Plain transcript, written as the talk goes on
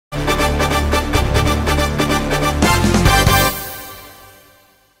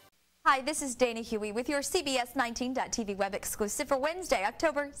Hi, this is Dana Huey with your CBS 19.tv web exclusive for Wednesday,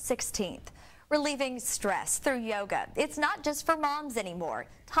 October 16th. Relieving stress through yoga. It's not just for moms anymore.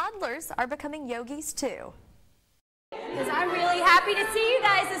 Toddlers are becoming yogis too. Because I'm really happy to see you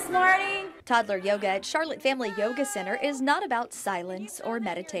guys this morning. Toddler yoga at Charlotte Family Yoga Center is not about silence or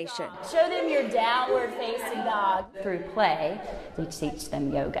meditation. Show them your downward facing dog. Through play, we teach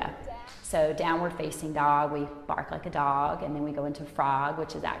them yoga. So downward facing dog, we bark like a dog, and then we go into frog,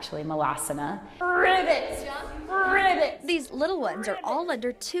 which is actually malasana. Ribbit! Ribbit! These little ones are all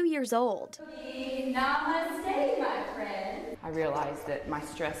under 2 years old. Namaste, my friend. I realized that my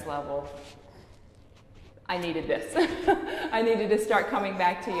stress level, I needed this. I needed to start coming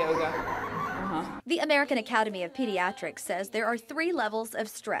back to yoga. The American Academy of Pediatrics says there are 3 levels of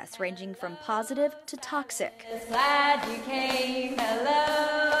stress, ranging from positive to toxic. Glad you came.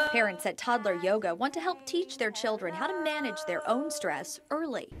 Hello. Parents at Toddler Yoga want to help teach their children how to manage their own stress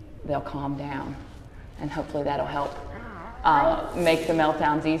early. They'll calm down, and hopefully that'll help make the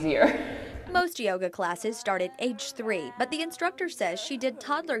meltdowns easier. Most yoga classes start at age 3, but the instructor says she did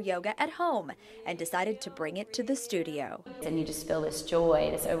toddler yoga at home and decided to bring it to the studio. And you just feel this joy,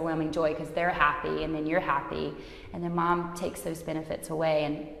 this overwhelming joy, because they're happy and then you're happy, and then mom takes those benefits away,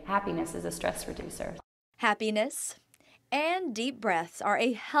 and happiness is a stress reducer. Happiness and deep breaths are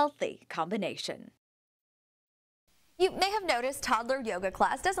a healthy combination. You may have noticed toddler yoga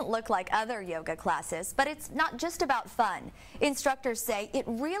class doesn't look like other yoga classes, but it's not just about fun. Instructors say it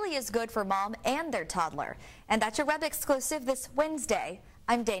really is good for mom and their toddler. And that's your web exclusive this Wednesday.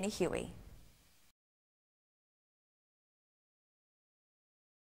 I'm Dana Huey.